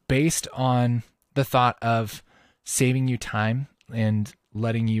it's based on the thought of saving you time and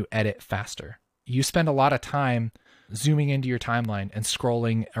letting you edit faster. You spend a lot of time zooming into your timeline and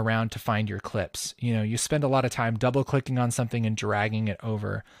scrolling around to find your clips. You know, you spend a lot of time double clicking on something and dragging it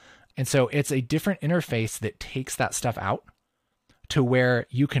over. And so it's a different interface that takes that stuff out to where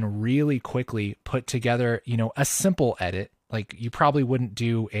you can really quickly put together, you know, a simple edit. Like, you probably wouldn't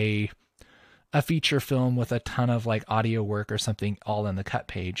do a feature film with a ton of like audio work or something all in the cut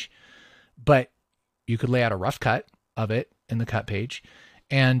page, but you could lay out a rough cut of it in the cut page.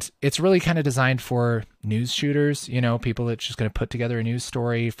 And it's really kind of designed for news shooters, you know, people that's just going to put together a news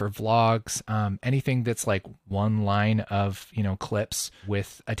story, for vlogs, anything that's like one line of, you know, clips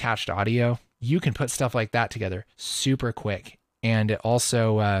with attached audio. You can put stuff like that together super quick. And it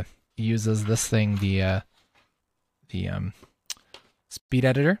also uses this thing, the speed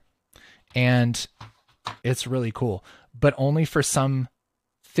editor, and it's really cool, but only for some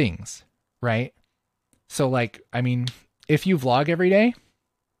things, right? So like, I mean, if you vlog every day,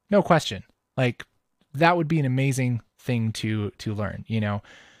 no question, like that would be an amazing thing to learn. You know,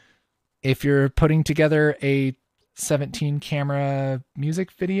 if you're putting together a 17 camera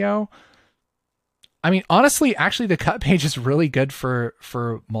music video, I mean, honestly, actually the cut page is really good for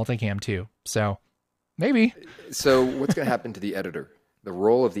multicam too. So maybe. So what's going to happen to the editor, the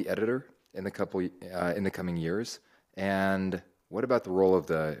role of the editor in the coming years? And what about the role of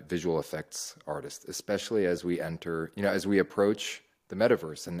the visual effects artist, especially as we enter, you know, as we approach the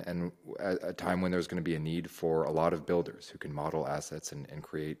metaverse and a time when there's going to be a need for a lot of builders who can model assets and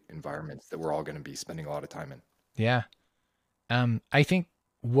create environments that we're all going to be spending a lot of time in? Yeah. I think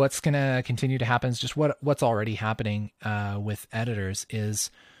what's going to continue to happen is just what's already happening with editors is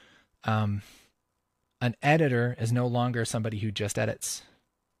an editor is no longer somebody who just edits.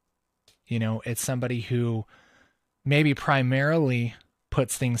 You know, it's somebody who maybe primarily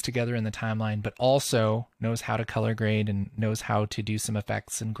puts things together in the timeline, but also knows how to color grade and knows how to do some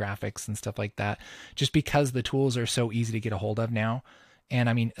effects and graphics and stuff like that, just because the tools are so easy to get a hold of now. And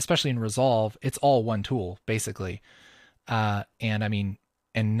I mean, especially in Resolve, it's all one tool basically. And I mean,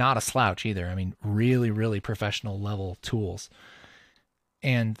 and not a slouch either. I mean, really, really professional level tools.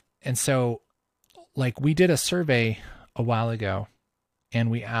 And so like, we did a survey a while ago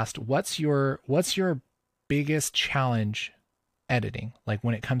and we asked, what's your biggest challenge editing, like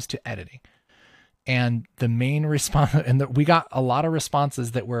when it comes to editing? And the main response, and we got a lot of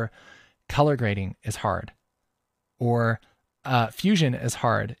responses that were color grading is hard, or fusion is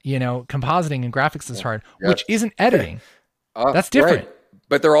hard, you know, compositing and graphics is hard, which isn't editing. That's different. Right.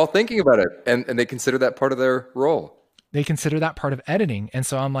 But they're all thinking about it, and they consider that part of their role. They consider that part of editing. And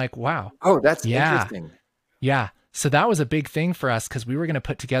so I'm like, wow. Oh, that's interesting. Yeah. So that was a big thing for us, because we were going to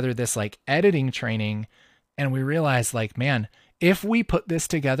put together this like editing training, and we realized like, man, if we put this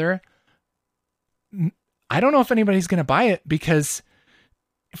together, I don't know if anybody's going to buy it, because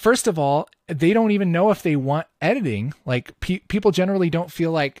first of all, they don't even know if they want editing. Like people generally don't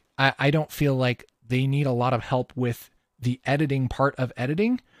feel like, I don't feel like they need a lot of help with the editing part of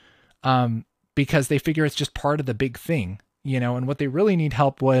editing, because they figure it's just part of the big thing, you know, and what they really need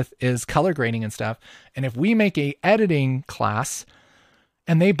help with is color grading and stuff. And if we make a editing class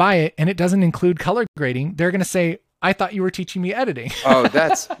and they buy it and it doesn't include color grading, they're going to say, I thought you were teaching me editing. Oh,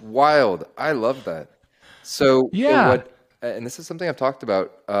 that's wild. I love that. So yeah. And this is something I've talked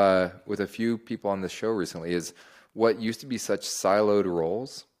about with a few people on this show recently, is what used to be such siloed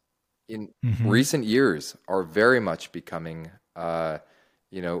roles in recent years are very much becoming,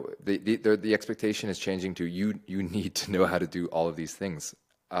 you know, the expectation is changing to you need to know how to do all of these things.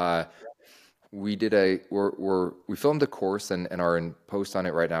 We filmed a course and are in post on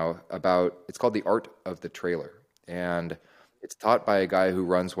it right now it's called The Art of the Trailer. And it's taught by a guy who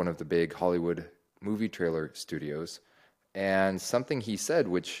runs one of the big Hollywood movie trailer studios. And something he said,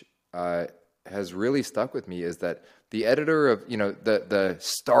 which has really stuck with me, is that the editor of, you know, the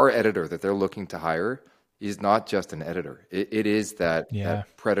star editor that they're looking to hire is not just an editor. It is that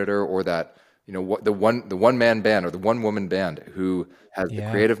predator or that what the one man band or the one woman band who has the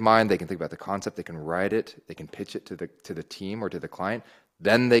creative mind. They can think about the concept, they can write it, they can pitch it to the team or to the client.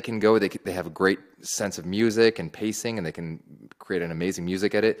 Then they can go. They have a great sense of music and pacing, and they can create an amazing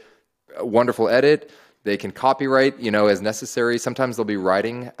music edit, a wonderful edit. They can copyright, as necessary. Sometimes they'll be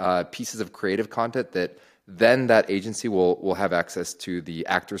writing pieces of creative content that then that agency will have access to the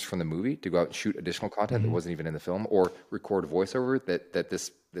actors from the movie to go out and shoot additional content that wasn't even in the film, or record voiceover that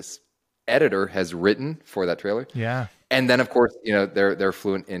this editor has written for that trailer. Yeah. And then, of course, they're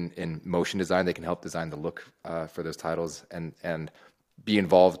fluent in motion design. They can help design the look for those titles and be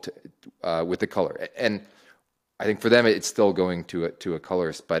involved with the color. And I think for them, it's still going to a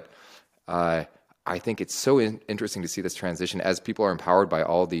colorist. But I think it's so interesting to see this transition as people are empowered by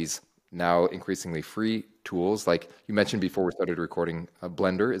all these now increasingly free tools. Like you mentioned before we started recording,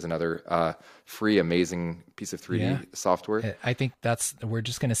 Blender is another free, amazing piece of 3D software. I think we're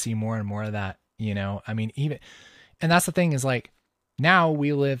just going to see more and more of that, I mean, and that's the thing is like, now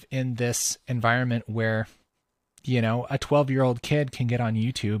we live in this environment where, a 12-year-old kid can get on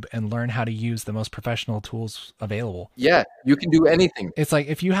YouTube and learn how to use the most professional tools available. Yeah, you can do anything. It's like,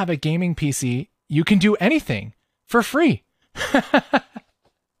 if you have a gaming PC, you can do anything for free.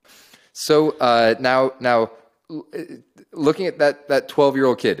 So now, looking at that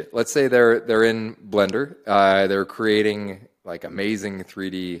 12-year-old kid, let's say they're in Blender, they're creating like amazing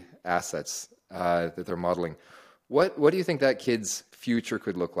 3D assets that they're modeling. What do you think that kid's future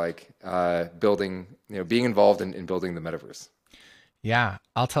could look like, building, being involved in building the metaverse? Yeah,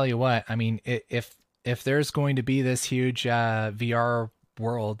 I'll tell you what. I mean, if there's going to be this huge VR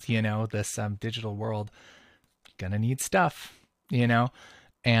world, this digital world, gonna need stuff,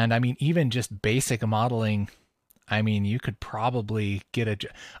 and I mean, even just basic modeling, I mean, you could probably get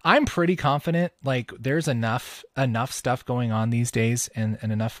I'm pretty confident, like there's enough stuff going on these days and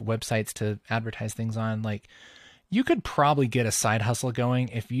enough websites to advertise things on. Like you could probably get a side hustle going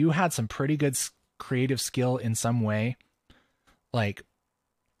if you had some pretty good creative skill in some way, like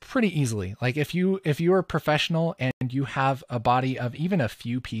pretty easily. Like if you are a professional and you have a body of even a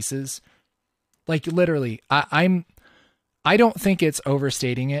few pieces, like literally, I don't think it's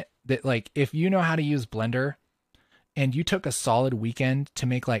overstating it that like, if you know how to use Blender and you took a solid weekend to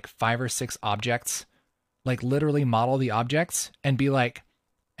make like 5 or 6 objects, like literally model the objects and be like,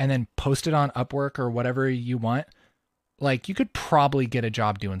 and then post it on Upwork or whatever you want, like you could probably get a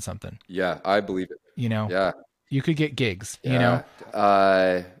job doing something. Yeah, I believe it. Yeah. You could get gigs,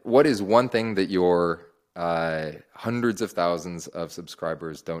 What is one thing that your hundreds of thousands of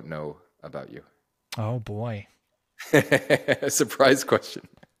subscribers don't know about you? Oh boy. Surprise question.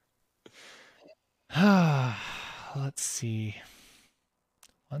 Let's see.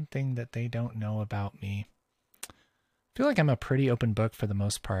 One thing that they don't know about me. I feel like I'm a pretty open book for the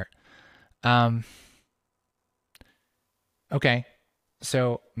most part. Okay.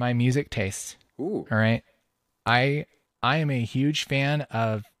 So my music taste. Ooh. All right. I am a huge fan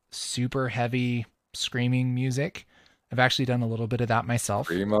of super heavy screaming music. I've actually done a little bit of that myself.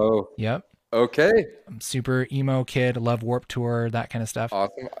 Screamo. Yep. Okay. I'm super emo kid, love Warped Tour, that kind of stuff.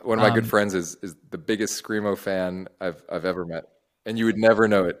 Awesome. One of my good friends is the biggest screamo fan I've ever met. And you would never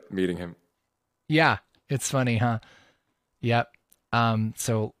know it meeting him. Yeah. It's funny, huh? Yep.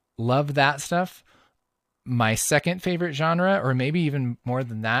 So love that stuff. My second favorite genre, or maybe even more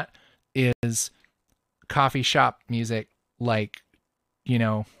than that, is coffee shop music. Like,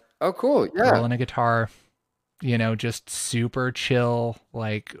 Oh, cool. Yeah. rolling a guitar, just super chill,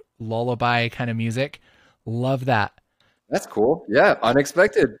 like lullaby kind of music. Love that. That's cool. Yeah.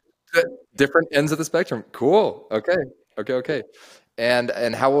 Unexpected. Different ends of the spectrum. Cool. Okay.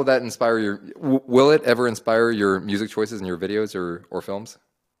 And how will that inspire will it ever inspire your music choices in your videos or films?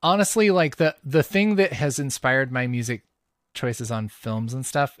 Honestly, like the thing that has inspired my music choices on films and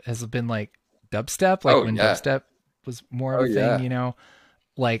stuff has been like dubstep, like dubstep was more of a thing,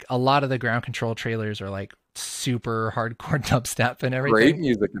 like a lot of the Ground Control trailers are like super hardcore dubstep and everything. Great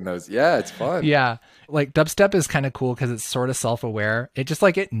music in those. Yeah, it's fun. Yeah. Like dubstep is kind of cool because it's sort of self-aware. It just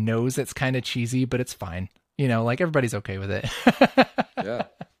like, it knows it's kind of cheesy, but it's fine. Like everybody's okay with it. Yeah.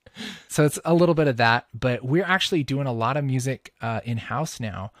 So it's a little bit of that, but we're actually doing a lot of music in-house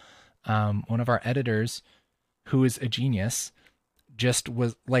now. One of our editors, who is a genius, just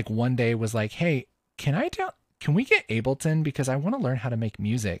was like one day was like, "Hey, can we get Ableton because I want to learn how to make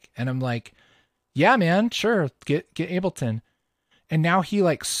music?" And I'm like, "Yeah, man, sure, get Ableton." And now he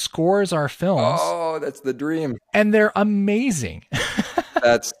like scores our films. Oh, that's the dream. And they're amazing.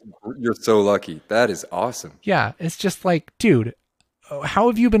 You're so lucky. That is awesome. Yeah, it's just like, dude, how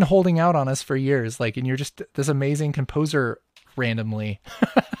have you been holding out on us for years? Like, and you're just this amazing composer randomly.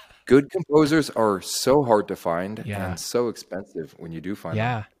 Good composers are so hard to find Yeah. and so expensive when you do find them.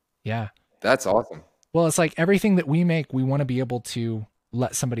 Yeah. Yeah. That's awesome. Well, it's like everything that we make, we want to be able to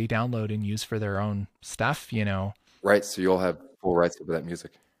let somebody download and use for their own stuff, you know. Right. So you'll have full rights over that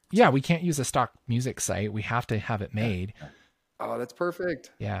music. Yeah, we can't use a stock music site. We have to have it made. Yeah. Oh, that's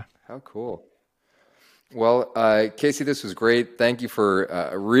perfect. Yeah. How cool. Well, Casey, this was great. Thank you for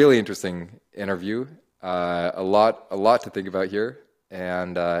a really interesting interview. A lot to think about here.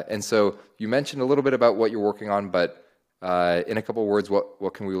 And so you mentioned a little bit about what you're working on, but in a couple of words,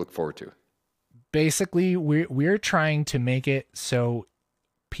 what can we look forward to? Basically, we're trying to make it so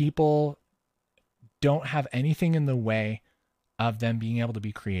people don't have anything in the way of them being able to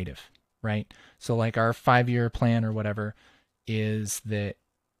be creative, right? So like our 5-year plan or whatever is that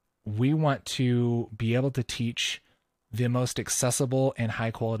we want to be able to teach the most accessible and high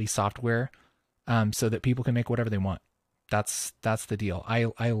quality software, so that people can make whatever they want. That's the deal.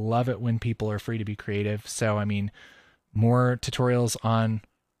 I love it when people are free to be creative. So, I mean, more tutorials on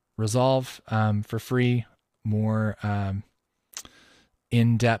Resolve for free, more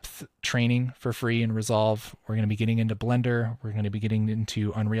in-depth training for free in Resolve. We're going to be getting into Blender. We're going to be getting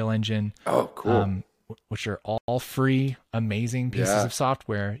into Unreal Engine. Oh, cool. Which are all free, amazing pieces of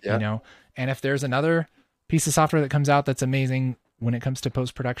software, you know. And if there's another piece of software that comes out that's amazing when it comes to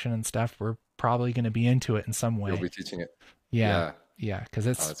post-production and stuff, we're probably going to be into it in some way. You'll be teaching it. Yeah. Because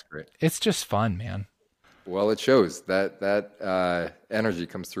that's great. It's just fun, man. Well, it shows that energy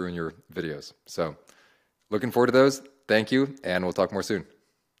comes through in your videos. So looking forward to those. Thank you. And we'll talk more soon.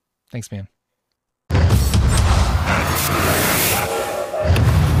 Thanks, man.